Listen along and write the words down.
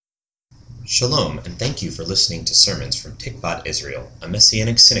Shalom, and thank you for listening to sermons from Tikvat Israel, a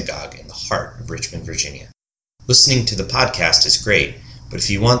Messianic synagogue in the heart of Richmond, Virginia. Listening to the podcast is great, but if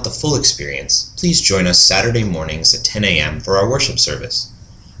you want the full experience, please join us Saturday mornings at 10 a.m. for our worship service.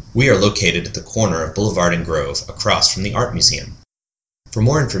 We are located at the corner of Boulevard and Grove, across from the Art Museum. For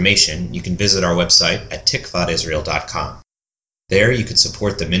more information, you can visit our website at tikvatisrael.com. There you can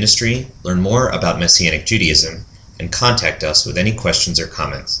support the ministry, learn more about Messianic Judaism, and contact us with any questions or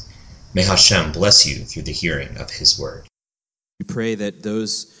comments. May Hashem bless you through the hearing of His word. We pray that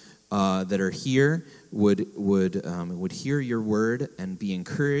those that are here would hear your word and be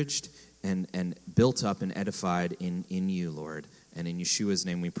encouraged and built up and edified in you, Lord. And in Yeshua's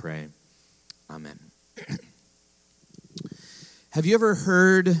name we pray. Amen. Have you ever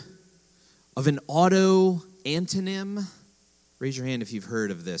heard of an auto-antonym? Raise your hand if you've heard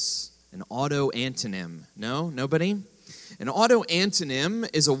of this. An auto-antonym. No? Nobody? An auto-antonym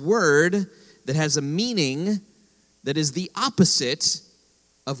is a word that has a meaning that is the opposite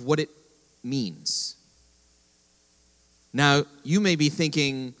of what it means. Now, you may be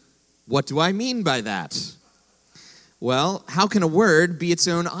thinking, what do I mean by that? Well, how can a word be its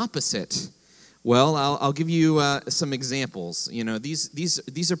own opposite? Well, I'll give you some examples. You know,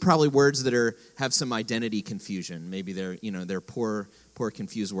 these are probably words that have some identity confusion. Maybe they're poor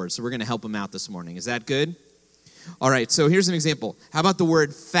confused words. So we're going to help them out this morning. Is that good? All right, so here's an example. How about the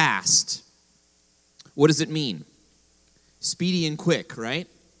word fast? What does it mean? Speedy and quick, right?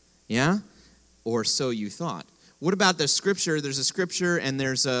 Yeah? Or so you thought. What about the scripture? There's a scripture, and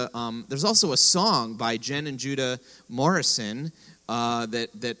there's also a song by Jen and Judah Morrison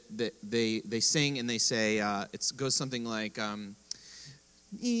that they sing, and they say it goes something like,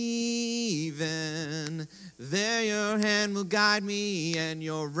 even there your hand will guide me, and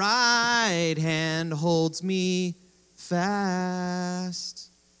your right hand holds me fast.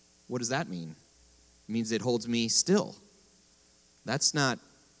 What does that mean? It means it holds me still. That's not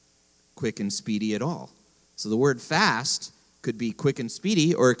quick and speedy at all. So the word fast could be quick and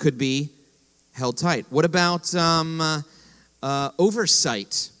speedy, or it could be held tight. What about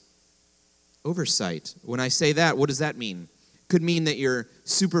oversight? Oversight. When I say that, what does that mean? Could mean that you're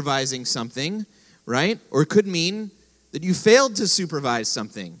supervising something, right? Or it could mean that you failed to supervise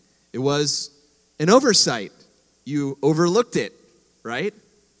something. It was an oversight. You overlooked it, right?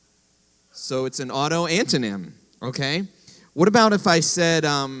 So it's an auto-antonym, okay? What about if I said,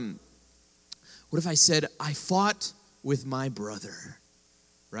 I fought with my brother,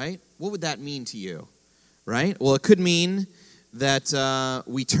 right? What would that mean to you, right? Well, it could mean that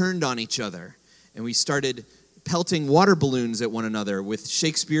we turned on each other and we started pelting water balloons at one another with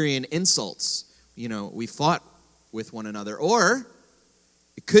Shakespearean insults. You know, we fought with one another. Or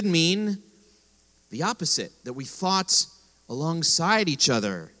it could mean the opposite, that we fought alongside each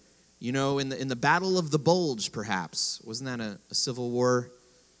other. You know, in the Battle of the Bulge, perhaps. Wasn't that a Civil War?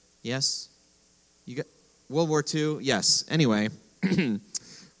 Yes? You got World War II? Yes. Anyway,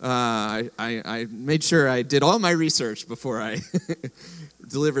 I made sure I did all my research before I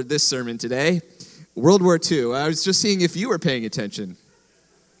delivered this sermon today. World War II. I was just seeing if you were paying attention.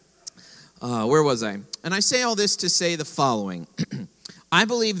 Where was I? And I say all this to say the following. I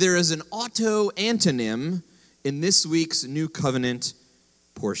believe there is an auto-antonym in this week's New Covenant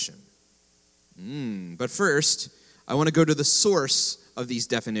portion. But first, I want to go to the source of these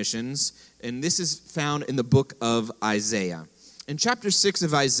definitions, and this is found in the book of Isaiah. In chapter 6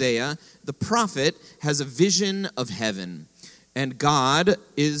 of Isaiah, the prophet has a vision of heaven, and God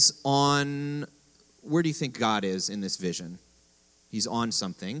is on... Where do you think God is in this vision? He's on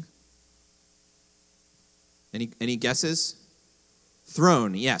something. Any guesses?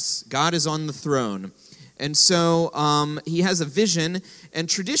 Throne, yes. God is on the throne. And so he has a vision, and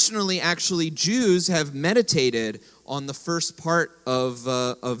traditionally, actually, Jews have meditated on the first part of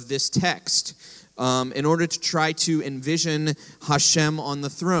this text in order to try to envision Hashem on the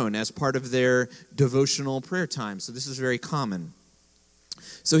throne as part of their devotional prayer time. So this is very common.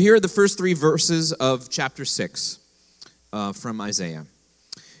 So here are the first three verses of chapter 6 from Isaiah.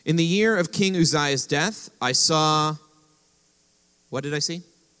 In the year of King Uzziah's death, I saw, what did I see?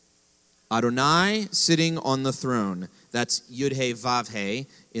 Adonai sitting on the throne. That's Yud-He Vav-He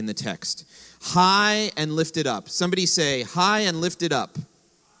in the text. High and lifted up. Somebody say, high and lifted up.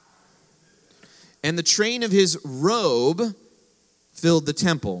 And the train of his robe filled the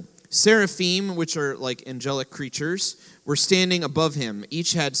temple. Seraphim, which are like angelic creatures, were standing above him.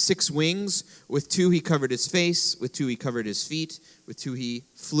 Each had 6 wings. With 2 he covered his face. With 2 he covered his feet. With 2 he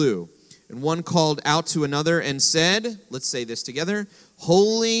flew. And one called out to another and said, let's say this together,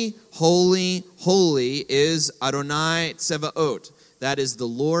 Holy, holy, holy is Adonai Tsevaot, that is the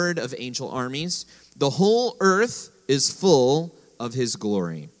Lord of angel armies. The whole earth is full of his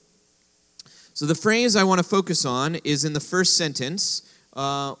glory. So the phrase I want to focus on is in the first sentence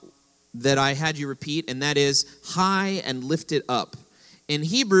that I had you repeat, and that is high and lifted up. In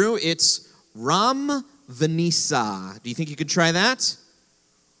Hebrew, it's Ram Vanisa. Do you think you could try that?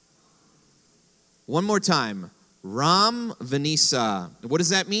 One more time. Ram Vanisa. What does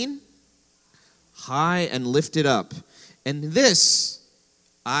that mean? High and lifted up. And this,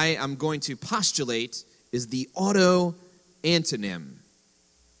 I am going to postulate, is the auto-antonym,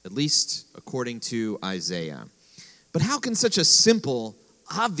 at least according to Isaiah. But how can such a simple,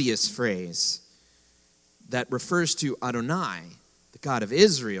 obvious phrase that refers to Adonai, the God of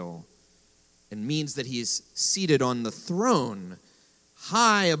Israel, and means that he is seated on the throne,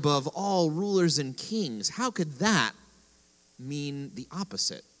 high above all rulers and kings, how could that mean the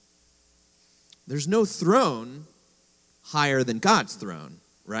opposite? There's no throne higher than God's throne,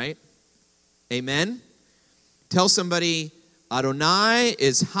 right? Amen? Tell somebody, Adonai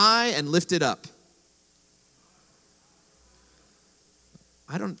is high and lifted up.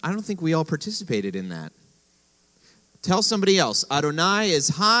 I don't think we all participated in that. Tell somebody else, Adonai is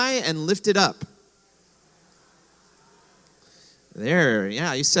high and lifted up. There,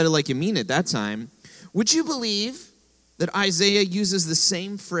 yeah, you said it like you mean it that time. Would you believe that Isaiah uses the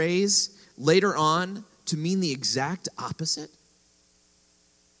same phrase later on to mean the exact opposite?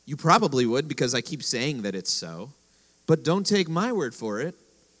 You probably would, because I keep saying that it's so. But don't take my word for it.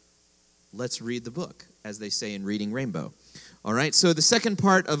 Let's read the book, as they say in Reading Rainbow. All right, so the second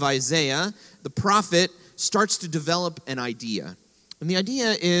part of Isaiah, the prophet starts to develop an idea. And the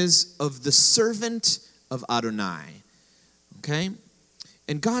idea is of the servant of Adonai. Okay?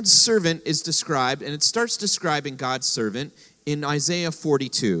 And God's servant is described, and it starts describing God's servant in Isaiah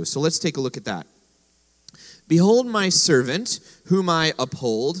 42. So let's take a look at that. Behold my servant, whom I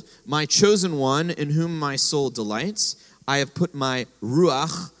uphold, my chosen one, in whom my soul delights. I have put my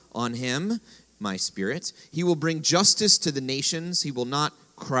ruach on him, my spirit. He will bring justice to the nations. He will not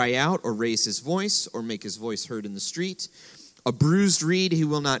cry out or raise his voice or make his voice heard in the street. A bruised reed he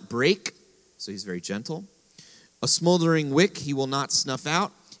will not break, so he's very gentle. A smoldering wick he will not snuff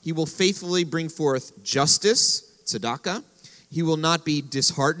out. He will faithfully bring forth justice, tzedakah. He will not be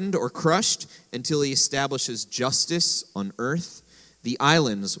disheartened or crushed until he establishes justice on earth. The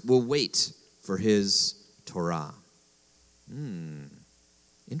islands will wait for his Torah.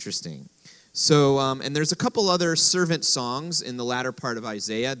 Interesting. So, and there's a couple other servant songs in the latter part of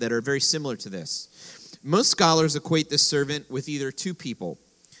Isaiah that are very similar to this. Most scholars equate this servant with either two people.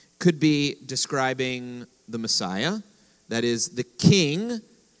 Could be describing the Messiah, that is the king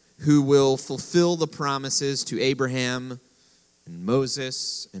who will fulfill the promises to Abraham and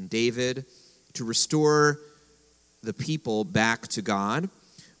Moses and David to restore the people back to God.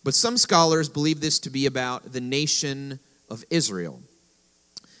 But some scholars believe this to be about the nation of Israel.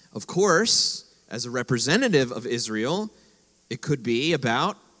 Of course, as a representative of Israel, it could be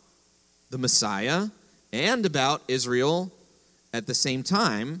about the Messiah and about Israel at the same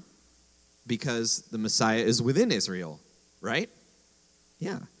time, because the Messiah is within Israel, right?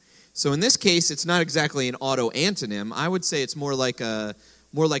 Yeah. So in this case, it's not exactly an auto-antonym. I would say it's more like a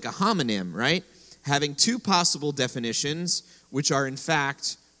homonym, right? Having two possible definitions, which are in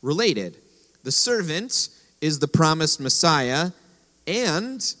fact related. The servant is the promised Messiah,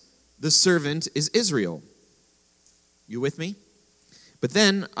 and the servant is Israel. You with me? But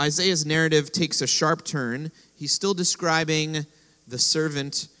then Isaiah's narrative takes a sharp turn. He's still describing the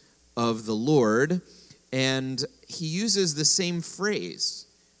servant of the Lord, and he uses the same phrase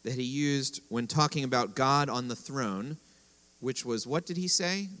that he used when talking about God on the throne, which was, what did he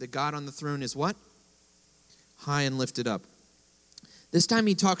say? That God on the throne is what? High and lifted up. This time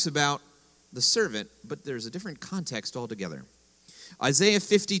he talks about the servant, but there's a different context altogether. Isaiah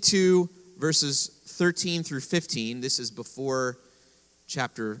 52, verses 13 through 15, this is before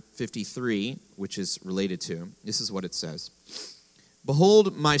chapter 53, which is related to. This is what it says.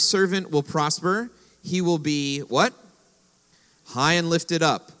 Behold, my servant will prosper. He will be, what? High and lifted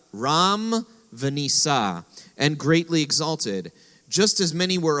up. Ram Vanisa, and greatly exalted. Just as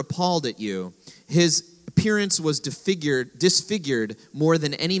many were appalled at you. His appearance was disfigured more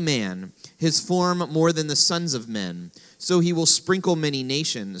than any man, his form more than the sons of men. So he will sprinkle many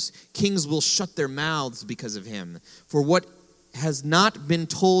nations. Kings will shut their mouths because of him. For what has not been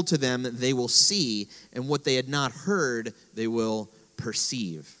told to them, they will see, and what they had not heard, they will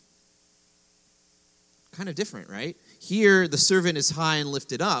perceive. Kind of different, right? Here, the servant is high and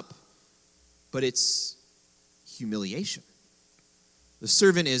lifted up, but it's humiliation. The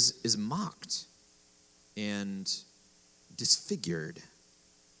servant is mocked and disfigured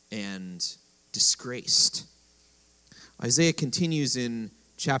and disgraced. Isaiah continues in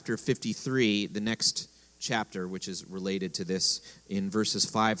chapter 53, the next chapter, which is related to this, in verses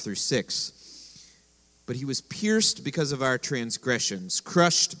 5 through 6. But he was pierced because of our transgressions,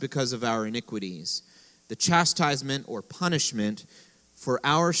 crushed because of our iniquities. The chastisement or punishment for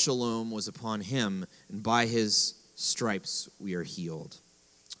our shalom was upon him, and by his stripes we are healed.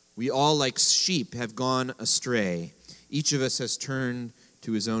 We all like sheep have gone astray. Each of us has turned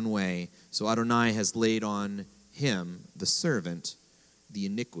to his own way. So Adonai has laid on him, the servant, the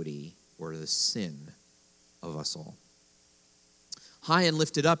iniquity or the sin of us all. High and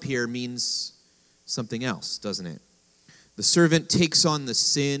lifted up here means something else, doesn't it? The servant takes on the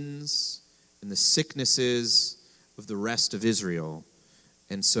sins and the sicknesses of the rest of Israel.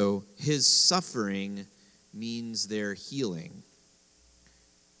 And so his suffering means their healing.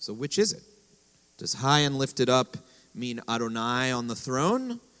 So which is it? Does high and lifted up mean Adonai on the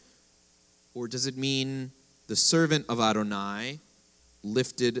throne? Or does it mean the servant of Adonai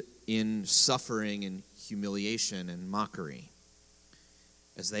lifted in suffering and humiliation and mockery?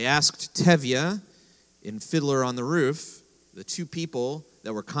 As they asked Tevye in Fiddler on the Roof, the two people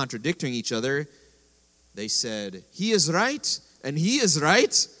that were contradicting each other, they said, he is right and he is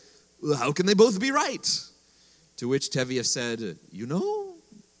right. Well, how can they both be right? To which Tevye said,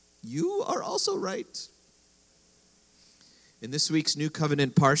 you are also right. In this week's New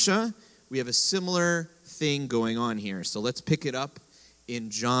Covenant Parsha, we have a similar thing going on here. So let's pick it up in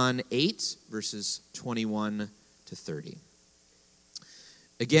John 8, verses 21 to 30.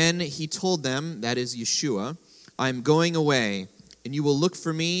 Again, he told them, that is Yeshua, I am going away, and you will look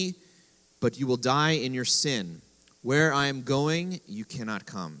for me, but you will die in your sin. Where I am going, you cannot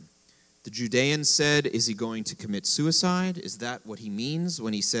come. The Judeans said, is he going to commit suicide? Is that what he means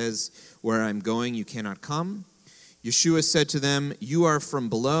when he says, where I am going, you cannot come? Yeshua said to them, you are from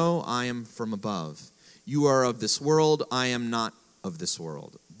below, I am from above. You are of this world, I am not of this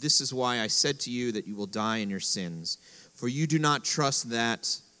world. This is why I said to you that you will die in your sins. For you do not trust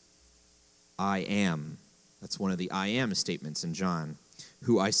that I am. That's one of the I am statements in John.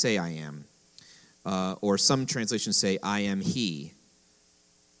 Who I say I am. Or some translations say, I am he.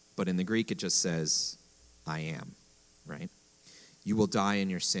 But in the Greek it just says, I am. Right? You will die in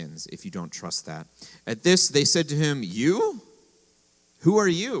your sins if you don't trust that. At this they said to him, you? Who are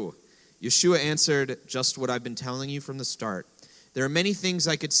you? Yeshua answered, just what I've been telling you from the start. There are many things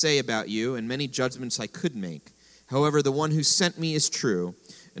I could say about you and many judgments I could make. However, the one who sent me is true,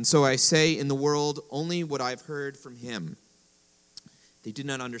 and so I say in the world only what I've heard from him. They did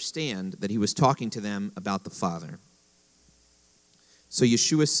not understand that he was talking to them about the Father. So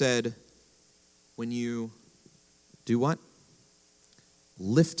Yeshua said, when you do what?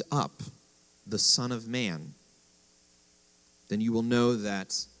 Lift up the Son of Man, then you will know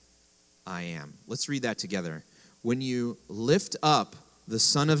that I am. Let's read that together. When you lift up the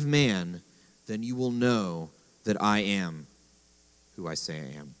Son of Man, then you will know that I am who I say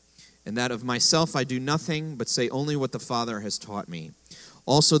I am. And that of myself I do nothing, but say only what the Father has taught me.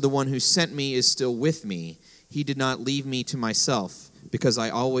 Also the one who sent me is still with me. He did not leave me to myself, because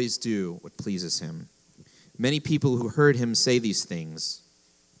I always do what pleases him. Many people who heard him say these things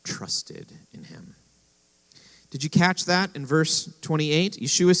trusted in him. Did you catch that in verse 28?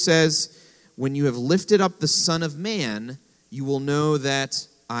 Yeshua says, when you have lifted up the Son of Man, you will know that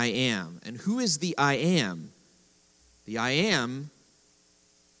I am. And who is the I am? The I am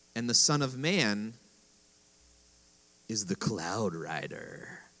and the Son of Man is the cloud rider.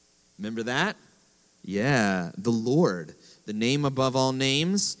 Remember that? Yeah, the Lord, the name above all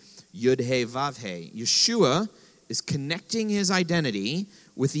names, Yud-He Vav-He. Yeshua is connecting his identity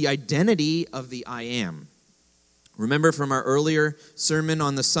with the identity of the I am. Remember from our earlier sermon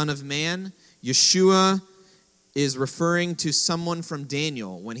on the Son of Man, Yeshua is referring to someone from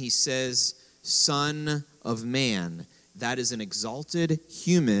Daniel when he says, Son of Man. That is an exalted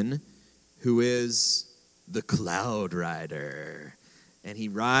human who is the cloud rider. And he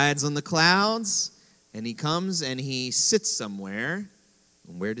rides on the clouds, and he comes and he sits somewhere.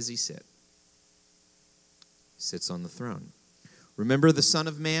 And where does he sit? He sits on the throne. Remember the Son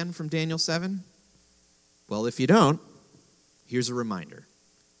of Man from Daniel 7? Well, if you don't, here's a reminder.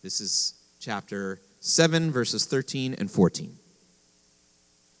 This is chapter 7, verses 13 and 14.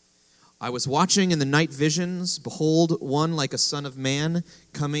 I was watching in the night visions, behold, one like a son of man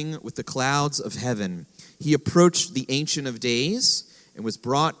coming with the clouds of heaven. He approached the Ancient of Days and was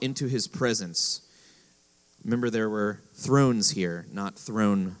brought into his presence. Remember, there were thrones here, not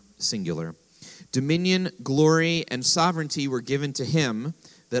throne singular. Dominion, glory, and sovereignty were given to him,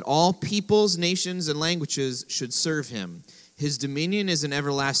 that all peoples, nations, and languages should serve him. His dominion is an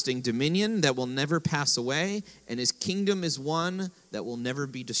everlasting dominion that will never pass away, and his kingdom is one that will never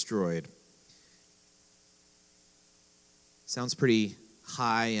be destroyed. Sounds pretty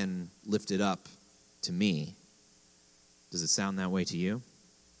high and lifted up to me. Does it sound that way to you?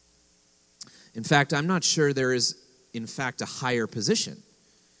 In fact, I'm not sure there is, in fact, a higher position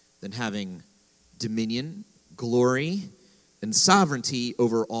than having dominion, glory, and sovereignty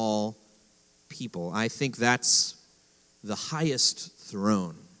over all people. I think that's the highest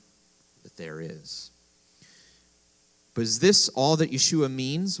throne that there is. But is this all that Yeshua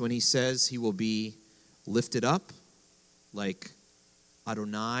means when he says he will be lifted up like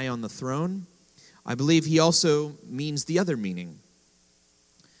Adonai on the throne? I believe he also means the other meaning,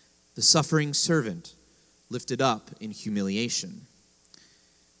 the suffering servant lifted up in humiliation.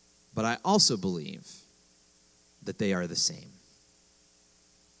 But I also believe that they are the same.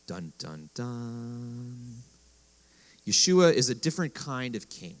 Dun, dun, dun. Yeshua is a different kind of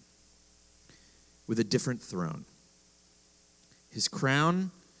king with a different throne. His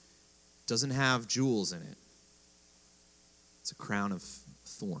crown doesn't have jewels in it. It's a crown of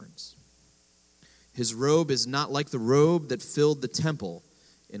thorns. His robe is not like the robe that filled the temple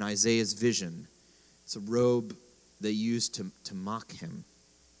in Isaiah's vision. It's a robe they used to mock him.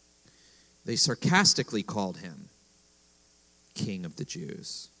 They sarcastically called him King of the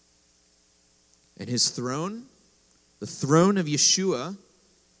Jews. And his throne, the throne of Yeshua,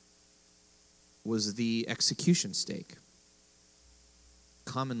 was the execution stake,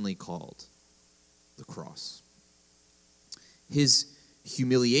 commonly called the cross. His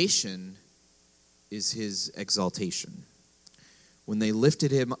humiliation is his exaltation. When they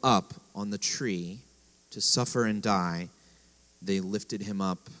lifted him up on the tree to suffer and die, they lifted him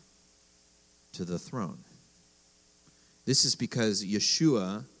up to the throne. This is because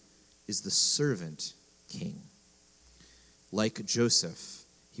Yeshua is the servant king. Like Joseph,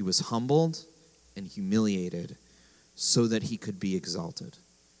 he was humbled and humiliated so that he could be exalted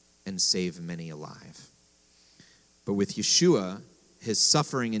and save many alive. But with Yeshua, his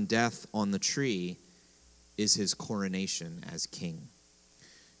suffering and death on the tree is his coronation as king.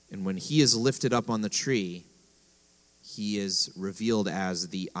 And when he is lifted up on the tree, he is revealed as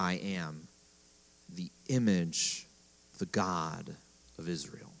the I am, the image, the God of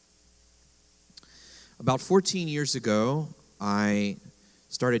Israel. About 14 years ago, I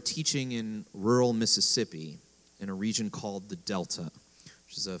started teaching in rural Mississippi in a region called the Delta,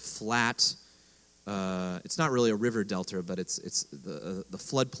 which is a flat, it's not really a river delta, but it's the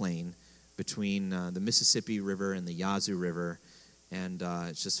floodplain between the Mississippi River and the Yazoo River, and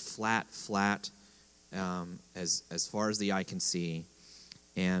it's just flat, as far as the eye can see.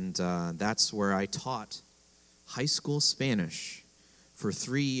 And that's where I taught high school Spanish for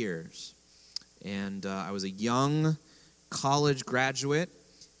 3 years. And I was a young college graduate,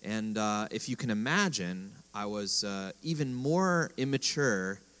 and if you can imagine, I was even more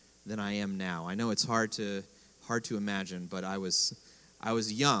immature than I am now. I know it's hard to imagine, but I was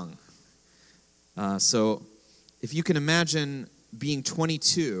young. So if you can imagine being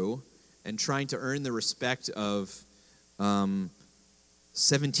 22 and trying to earn the respect of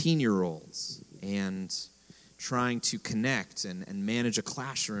 17-year-olds and trying to connect and manage a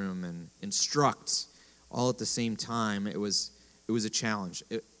classroom and instruct all at the same time, it was a challenge.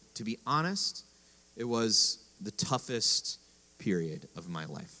 To be honest, it was the toughest period of my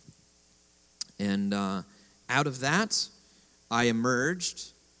life. And out of that, I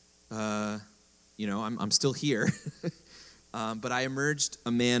emerged. I'm still here, but I emerged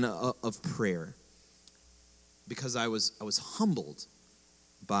a man of prayer because I was humbled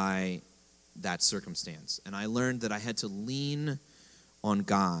by that circumstance, and I learned that I had to lean on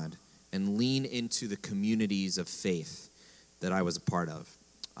God and lean into the communities of faith that I was a part of.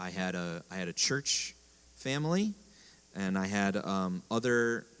 I had a church family, and I had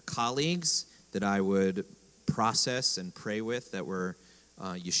other colleagues that I would process and pray with that were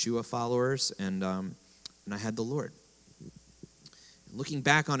Yeshua followers, and I had the Lord. Looking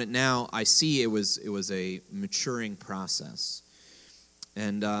back on it now, I see it was a maturing process,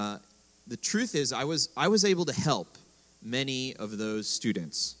 and the truth is, I was able to help many of those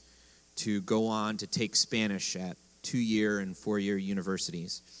students to go on to take Spanish at 2-year and 4-year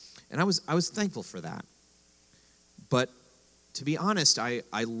universities, and I was thankful for that. But to be honest, I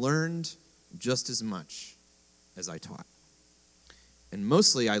learned just as much as I taught. And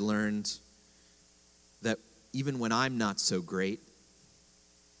mostly I learned that even when I'm not so great,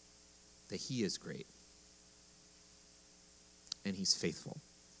 that he is great. And he's faithful.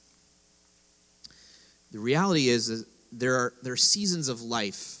 The reality is there are seasons of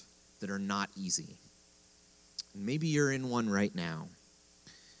life that are not easy. Maybe you're in one right now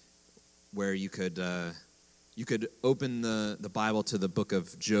where you could open the Bible to the book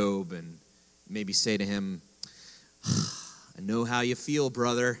of Job and maybe say to him, I know how you feel,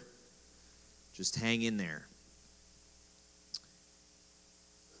 brother. Just hang in there.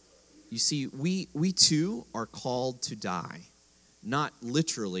 You see, we too are called to die. Not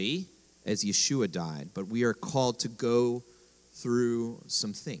literally as Yeshua died, but we are called to go through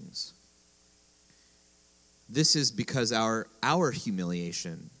some things. This is because our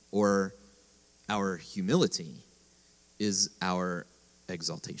humiliation or our humility is our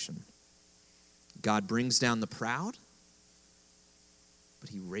exaltation. God brings down the proud, but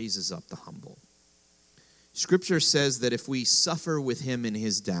he raises up the humble. Scripture says that if we suffer with him in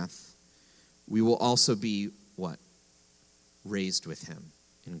his death, we will also be, what? Raised with him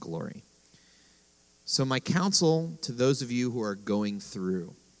in glory. So my counsel to those of you who are going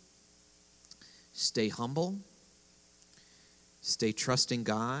through, stay humble, stay trusting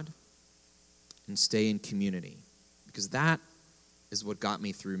God, and stay in community. Because that is what got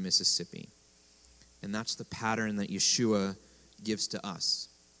me through Mississippi. And that's the pattern that Yeshua gives to us.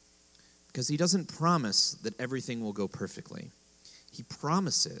 Because he doesn't promise that everything will go perfectly. He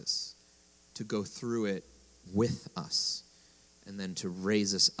promises to go through it with us and then to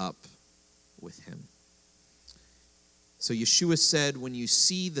raise us up with him. So Yeshua said, when you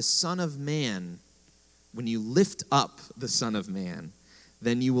see the Son of Man, when you lift up the Son of Man,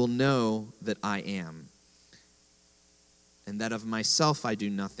 then you will know that I am. And that of myself I do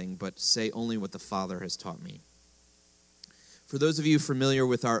nothing, but say only what the Father has taught me. For those of you familiar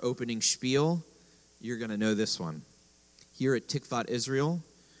with our opening spiel, you're going to know this one. Here at Tikvat Israel,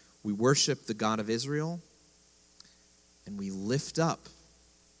 we worship the God of Israel, and we lift up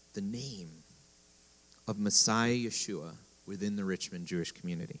the name of Messiah Yeshua within the Richmond Jewish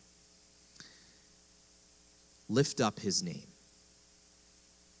community. Lift up his name.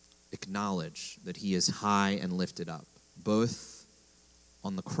 Acknowledge that he is high and lifted up, both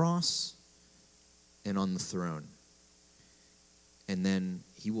on the cross and on the throne. And then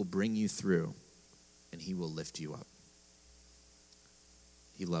he will bring you through, and he will lift you up.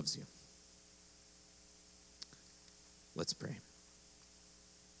 He loves you. Let's pray.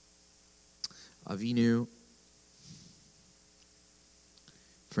 Avinu,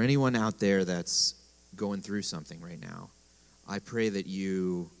 for anyone out there that's going through something right now, I pray that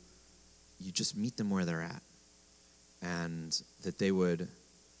you just meet them where they're at, and that they would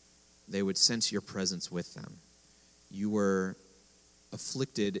sense your presence with them. You were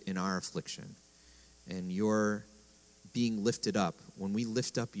afflicted in our affliction, and you're being lifted up. When we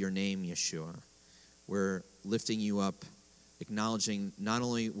lift up your name, Yeshua, we're lifting you up, acknowledging not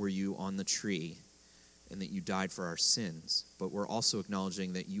only were you on the tree and that you died for our sins, but we're also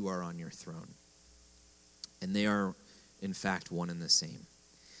acknowledging that you are on your throne. And they are, in fact, one and the same.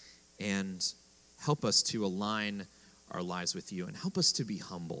 And help us to align our lives with you, and help us to be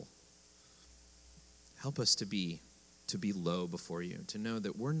humble. Help us to be low before you, to know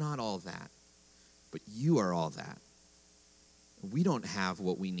that we're not all that, but you are all that. We don't have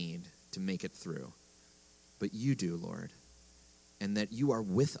what we need to make it through, but you do, Lord. And that you are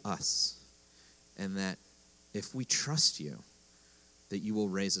with us, and that if we trust you, that you will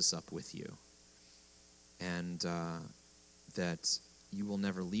raise us up with you, and that you will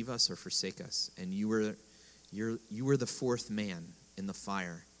never leave us or forsake us. And you were the fourth man in the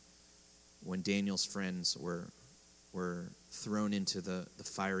fire when Daniel's friends were thrown into the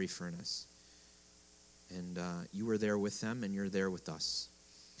fiery furnace. And you were there with them, and you're there with us.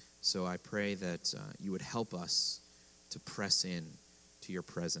 So I pray that you would help us to press in to your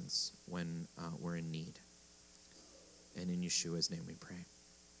presence when we're in need. And in Yeshua's name we pray.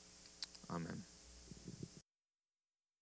 Amen.